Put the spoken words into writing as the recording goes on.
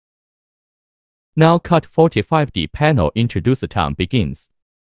Now CUT-45D panel introduce time begins.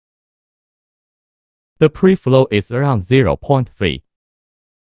 The pre-flow is around 0.3.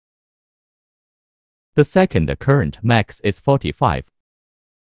 The second current max is 45.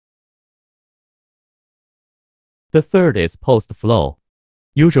 The third is post-flow.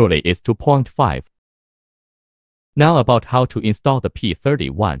 Usually is 2.5. Now about how to install the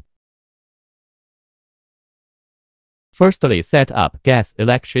P31. Firstly, set up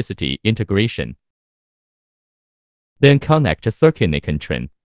gas-electricity integration. Then connect circuit connection.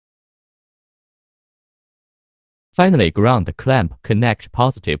 Finally, ground clamp connect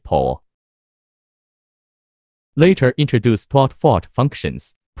positive pole. Later, introduce 12-volt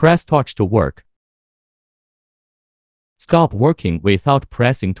functions. Press torch to work. Stop working without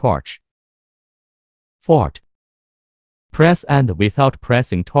pressing torch. Fault. Press and without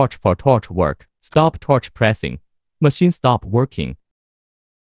pressing torch for torch work. Stop torch pressing. Machine stop working.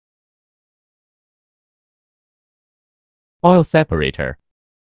 Oil separator.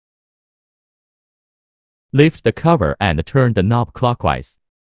 Lift the cover and turn the knob clockwise.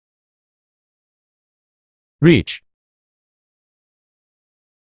 Reach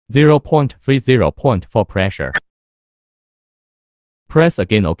 0.30 for pressure. Press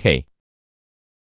again OK.